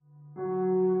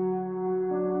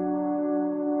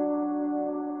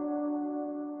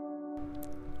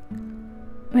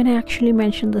When I actually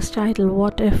mentioned this title,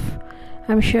 What If,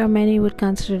 I'm sure many would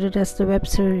consider it as the web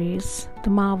series, the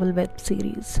Marvel web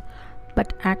series.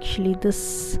 But actually,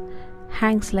 this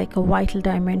hangs like a vital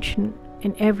dimension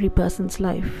in every person's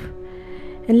life.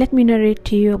 And let me narrate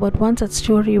to you about one such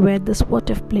story where this what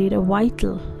if played a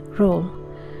vital role.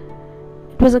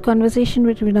 It was a conversation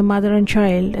between a mother and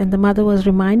child, and the mother was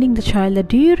reminding the child that,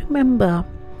 do you remember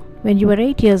when you were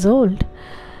 8 years old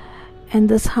and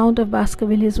this Hound of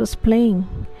Baskervilles was playing?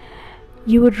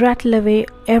 You would rattle away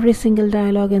every single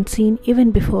dialogue and scene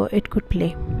even before it could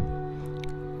play.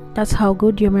 That's how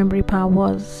good your memory power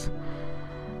was.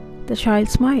 The child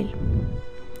smiled.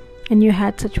 And you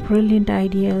had such brilliant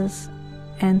ideas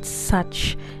and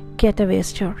such getaway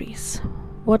stories.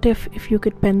 What if you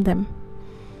could pen them?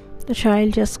 The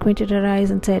child just squinted her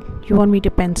eyes and said, you want me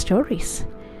to pen stories?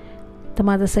 The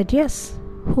mother said, yes.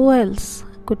 Who else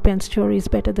could pen stories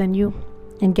better than you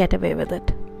and get away with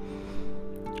it?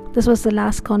 This was the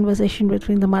last conversation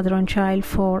between the mother and child,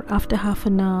 for after half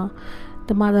an hour,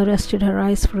 the mother rested her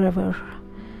eyes forever.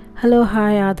 Hello,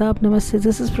 hi, adab, namaste.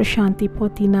 This is Prashanti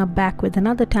Potina back with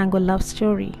another tango love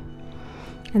story.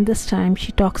 And this time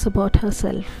she talks about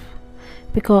herself,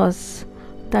 because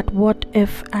that what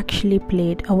if actually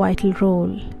played a vital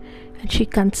role, and she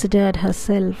considered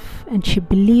herself and she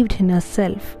believed in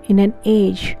herself in an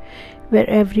age where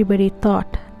everybody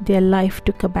thought their life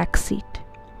took a back seat.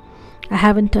 I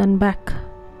haven't turned back,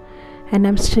 and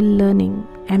I'm still learning,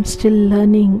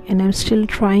 and I'm still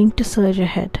trying to surge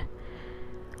ahead.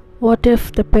 What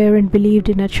if the parent believed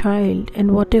in a child,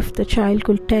 and what if the child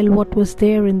could tell what was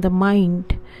there in the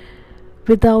mind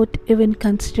without even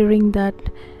considering that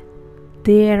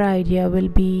their idea will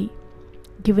be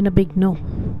given a big no?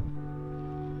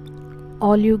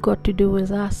 All you got to do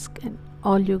is ask, and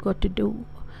all you got to do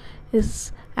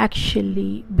is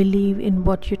actually believe in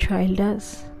what your child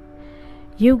does.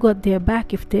 You got their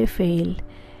back if they fail,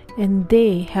 and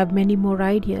they have many more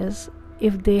ideas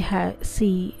if they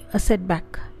see a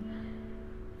setback.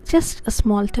 Just a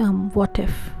small term, what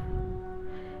if,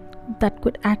 that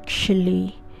could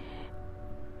actually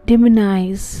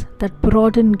demonize that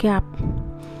broadened gap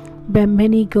where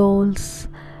many goals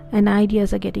and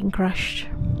ideas are getting crushed.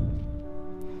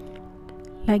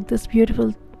 Like this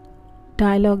beautiful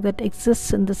dialogue that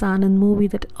exists in this Anand movie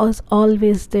that is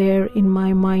always there in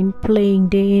my mind, playing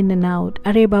day in and out.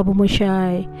 Arey babu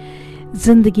mushai,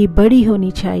 zindagi badi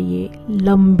honi chahiye,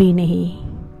 lambi nahi.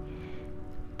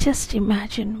 Just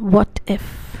imagine, what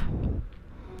if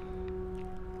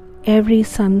every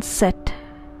sunset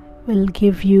will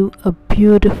give you a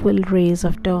beautiful rays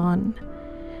of dawn?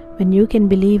 When you can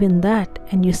believe in that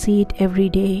and you see it every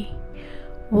day,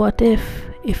 what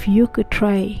if you could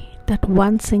try that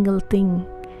one single thing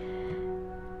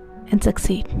and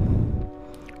succeed?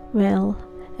 Well,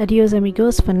 adios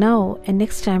amigos for now, and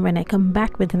next time when I come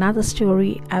back with another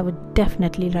story, I would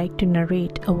definitely like to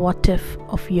narrate a what if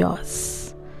of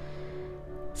yours.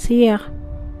 See ya.